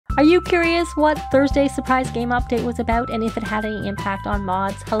Are you curious what Thursday's surprise game update was about and if it had any impact on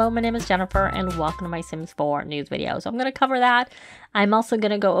mods? Hello, my name is Jennifer and welcome to my Sims 4 news video. So I'm going to cover that. I'm also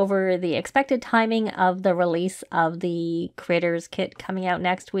going to go over the expected timing of the release of the Creators Kit coming out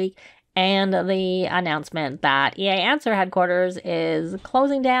next week and the announcement that EA Answer headquarters is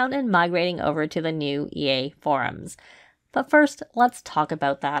closing down and migrating over to the new EA forums. But first, let's talk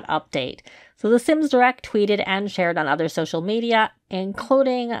about that update. So the Sims Direct tweeted and shared on other social media,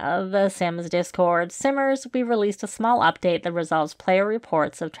 including the Sims Discord. Simmers, we released a small update that resolves player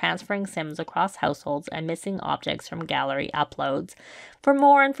reports of transferring Sims across households and missing objects from gallery uploads. For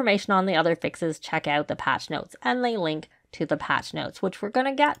more information on the other fixes, check out the patch notes, and they link to the patch notes, which we're going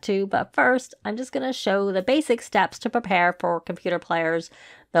to get to, but first I'm just going to show the basic steps to prepare for computer players,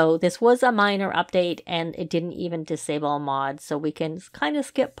 though this was a minor update and it didn't even disable mods, so we can kind of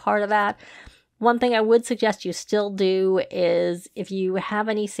skip part of that. One thing I would suggest you still do is if you have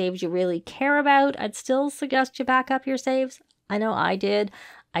any saves you really care about, I'd still suggest you back up your saves. I know I did.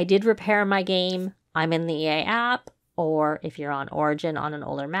 I did repair my game. I'm in the EA app, or if you're on Origin on an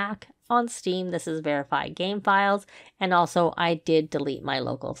older Mac, on Steam, this is verified game files, and also I did delete my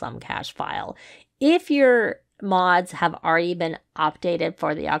local Cache file. If your mods have already been updated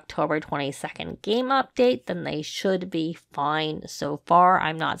for the October 22nd game update, then they should be fine. So far,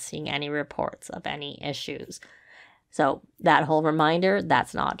 I'm not seeing any reports of any issues. So that whole reminder,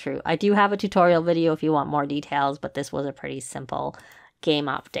 that's not true. I do have a tutorial video if you want more details, but this was a pretty simple game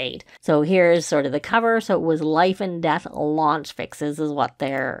update. So here's sort of the cover. So it was Life and Death Launch Fixes is what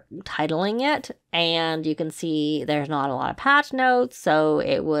they're titling it. And you can see there's not a lot of patch notes. So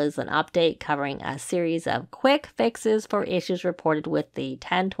it was an update covering a series of quick fixes for issues reported with the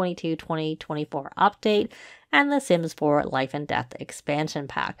 10/22/2024 update and the Sims 4 Life and Death expansion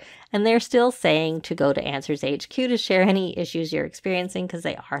pack. And they're still saying to go to Answers HQ to share any issues you're experiencing because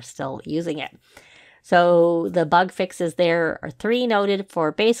they are still using it. So the bug fixes there are 3 noted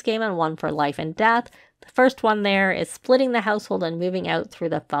for base game and 1 for Life and Death. The first one there is splitting the household and moving out through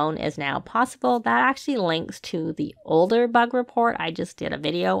the phone is now possible. That actually links to the older bug report. I just did a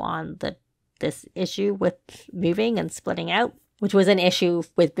video on this issue with moving and splitting out, which was an issue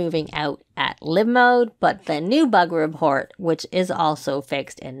with moving out at live mode. But the new bug report, which is also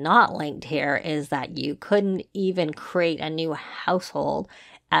fixed and not linked here, is that you couldn't even create a new household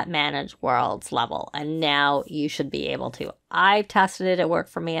at Manage Worlds level, and now you should be able to. I've tested it, it worked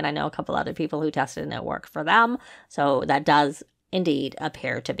for me, and I know a couple other people who tested it and it worked for them, so that does indeed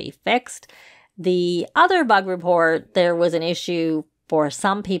appear to be fixed. The other bug report, there was an issue for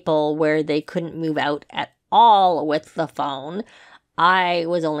some people where they couldn't move out at all with the phone. I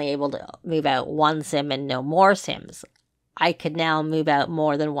was only able to move out 1 sim and no more sims. I could now move out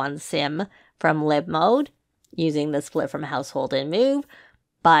more than 1 sim from live mode using the split from household and move,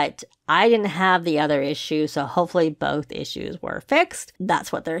 but I didn't have the other issue, so hopefully both issues were fixed.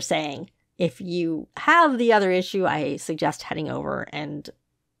 That's what they're saying. If you have the other issue, I suggest heading over and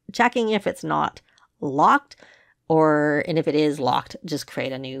checking if it's not locked, and if it is locked, just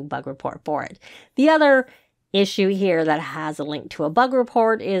create a new bug report for it. The other issue here that has a link to a bug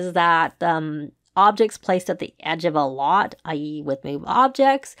report is that objects placed at the edge of a lot, i.e. with move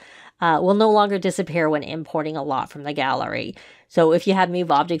objects, will no longer disappear when importing a lot from the gallery. So if you had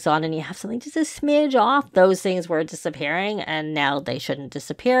move objects on and you have something just a smidge off, those things were disappearing and now they shouldn't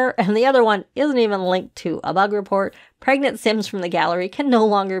disappear. And the other one isn't even linked to a bug report. Pregnant Sims from the gallery can no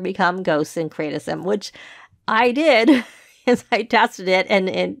longer become ghosts in Create a Sim, which I did as I tested it,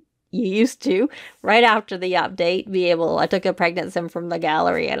 and you used to, right after the update, I took a pregnant sim from the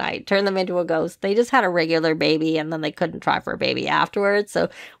gallery and I turned them into a ghost. They just had a regular baby and then they couldn't try for a baby afterwards. So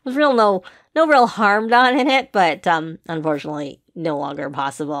it was no real harm done in it, but unfortunately no longer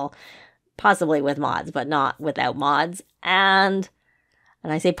possible. Possibly with mods, but not without mods. And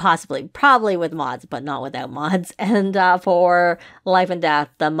I say possibly, probably with mods, but not without mods. And for Life and Death,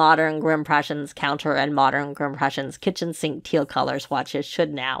 the Modern Grimpressions counter and Modern Grimpressions kitchen sink teal color swatches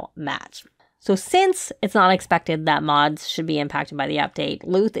should now match. So since it's not expected that mods should be impacted by the update,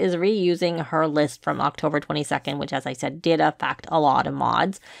 Luth is reusing her list from October 22nd, which, as I said, did affect a lot of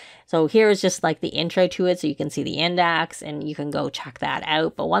mods. So here's just like the intro to it, so you can see the index and you can go check that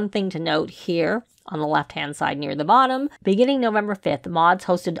out. But one thing to note here, on the left-hand side near the bottom, beginning November 5th, mods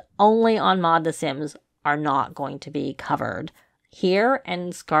hosted only on Mod The Sims are not going to be covered here,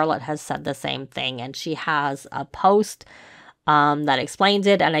 and Scarlett has said the same thing, and she has a post that explains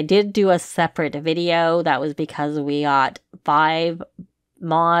it, and I did do a separate video. That was because we got 5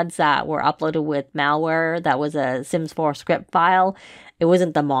 mods that were uploaded with malware. That was a Sims 4 script file. It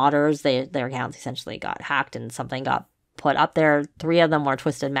wasn't the modders. Their accounts essentially got hacked and something got put up there. 3 of them were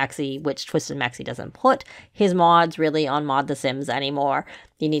Twisted Mexi, which Twisted Mexi doesn't put his mods really on Mod The Sims anymore.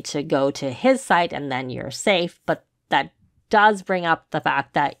 You need to go to his site and then you're safe. But that does bring up the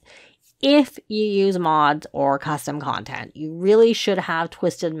fact that if you use mods or custom content, you really should have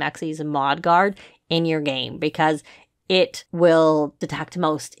Twisted Mexi's mod guard in your game, because it will detect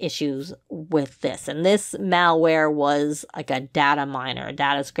most issues with this. And this malware was like a data miner, a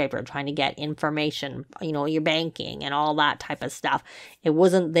data scraper, trying to get information, you know, your banking and all that type of stuff. It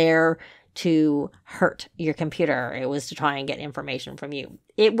wasn't there to hurt your computer. It was to try and get information from you.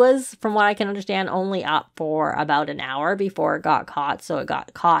 It was, from what I can understand, only up for about an hour before it got caught. So it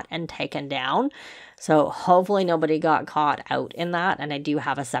got caught and taken down. So hopefully nobody got caught out in that. And I do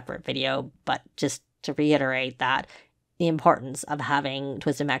have a separate video, but just to reiterate that, the importance of having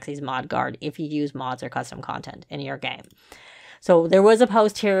Twisted Mexi's mod guard if you use mods or custom content in your game. So there was a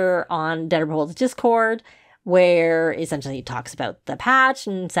post here on Deadpool's Discord where essentially he talks about the patch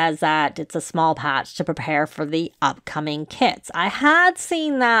and says that it's a small patch to prepare for the upcoming kits. I had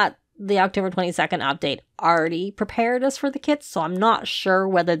seen that the October 22nd update already prepared us for the kits, so I'm not sure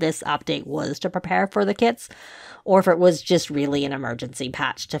whether this update was to prepare for the kits or if it was just really an emergency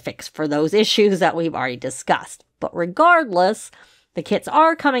patch to fix for those issues that we've already discussed. But regardless, the kits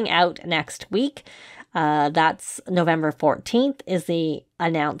are coming out next week. That's November 14th is the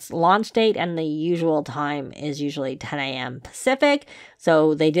announced launch date, and the usual time is usually 10 a.m. Pacific.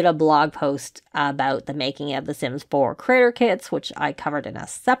 So they did a blog post about the making of the Sims 4 creator kits, which I covered in a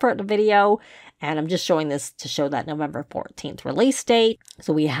separate video. And I'm just showing this to show that November 14th release date.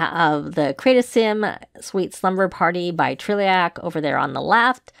 So we have the Create a Sim Sweet Slumber Party by Triliac over there on the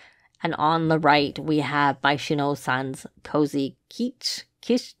left. And on the right, we have by Shino-san's Cozy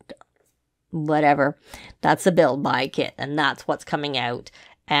Kish, whatever. That's a build by kit, and that's what's coming out.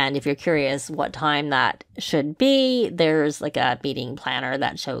 And if you're curious what time that should be, there's like a meeting planner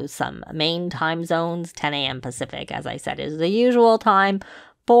that shows some main time zones. 10 a.m. Pacific, as I said, is the usual time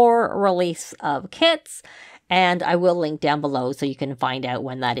for release of kits. And I will link down below so you can find out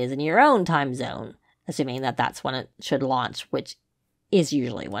when that is in your own time zone, assuming that that's when it should launch, which is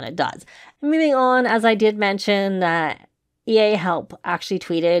usually when it does. Moving on, as I did mention, that EA Help actually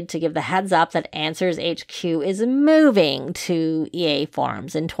tweeted to give the heads up that Answers HQ is moving to EA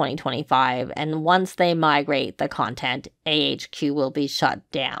Forums in 2025. And once they migrate the content, AHQ will be shut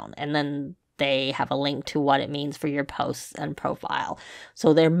down. And then they have a link to what it means for your posts and profile.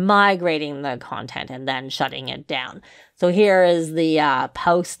 So they're migrating the content and then shutting it down. So here is the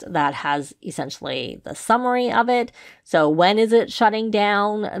post that has essentially the summary of it. So when is it shutting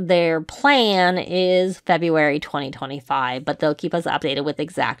down? Their plan is February 2025, but they'll keep us updated with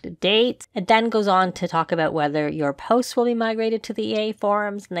exact dates. It then goes on to talk about whether your posts will be migrated to the EA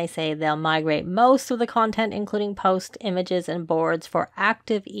forums, and they say they'll migrate most of the content, including posts, images, and boards for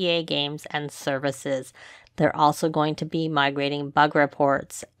active EA games and services. They're also going to be migrating bug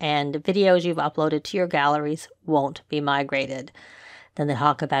reports, and videos you've uploaded to your galleries won't be migrated. Then they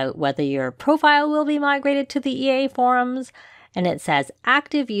talk about whether your profile will be migrated to the EA forums, and it says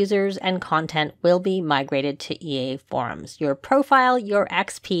active users and content will be migrated to EA forums. Your profile, your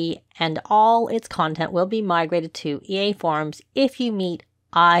XP, and all its content will be migrated to EA forums if you meet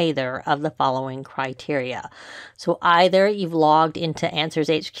either of the following criteria. So either you've logged into Answers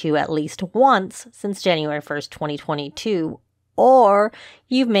HQ at least once since January 1st, 2022, or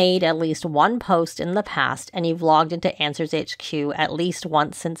you've made at least one post in the past and you've logged into Answers HQ at least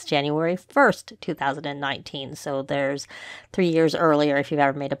once since January 1st, 2019. So there's 3 years earlier if you've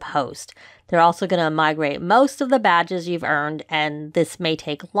ever made a post. They're also going to migrate most of the badges you've earned, and this may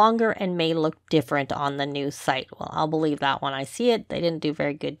take longer and may look different on the new site. Well, I'll believe that when I see it. They didn't do a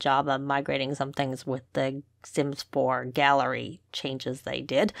very good job of migrating some things with the Sims 4 gallery changes they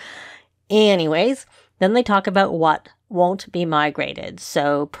did. Anyways, then they talk about what won't be migrated.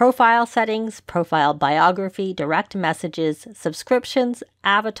 So profile settings, profile biography, direct messages, subscriptions,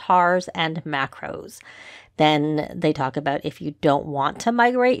 avatars, and macros. Then they talk about if you don't want to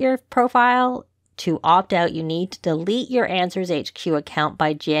migrate your profile, to opt out, you need to delete your Answers HQ account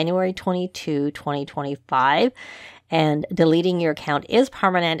by January 22, 2025. And deleting your account is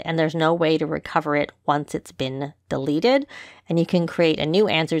permanent, and there's no way to recover it once it's been deleted. And you can create a new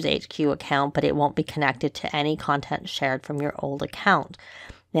Answers HQ account, but it won't be connected to any content shared from your old account.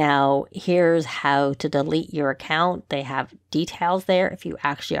 Now, here's how to delete your account. They have details there. If you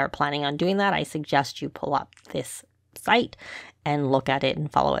actually are planning on doing that, I suggest you pull up this site and look at it and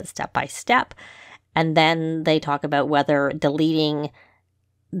follow it step by step. And then they talk about whether deleting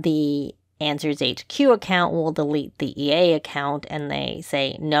the Answers HQ account will delete the EA account, and they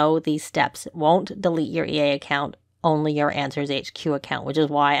say no, these steps won't delete your EA account, only your Answers HQ account, which is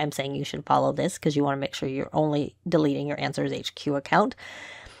why I'm saying you should follow this, because you want to make sure you're only deleting your Answers HQ account.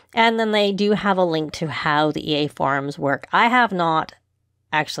 And then they do have a link to how the EA forums work. I have not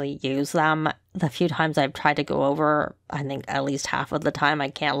actually used them. The few times I've tried to go over, I think at least half of the time I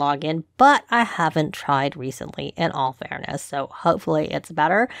can't log in, but I haven't tried recently, in all fairness. So hopefully it's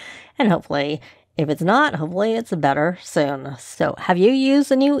better, and hopefully if it's not, hopefully it's better soon. So have you used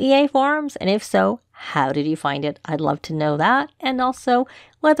the new EA forums? And if so, how did you find it? I'd love to know that. And also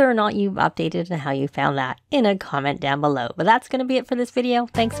whether or not you've updated and how you found that in a comment down below. But that's going to be it for this video.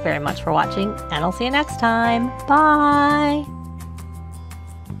 Thanks very much for watching, and I'll see you next time. Bye!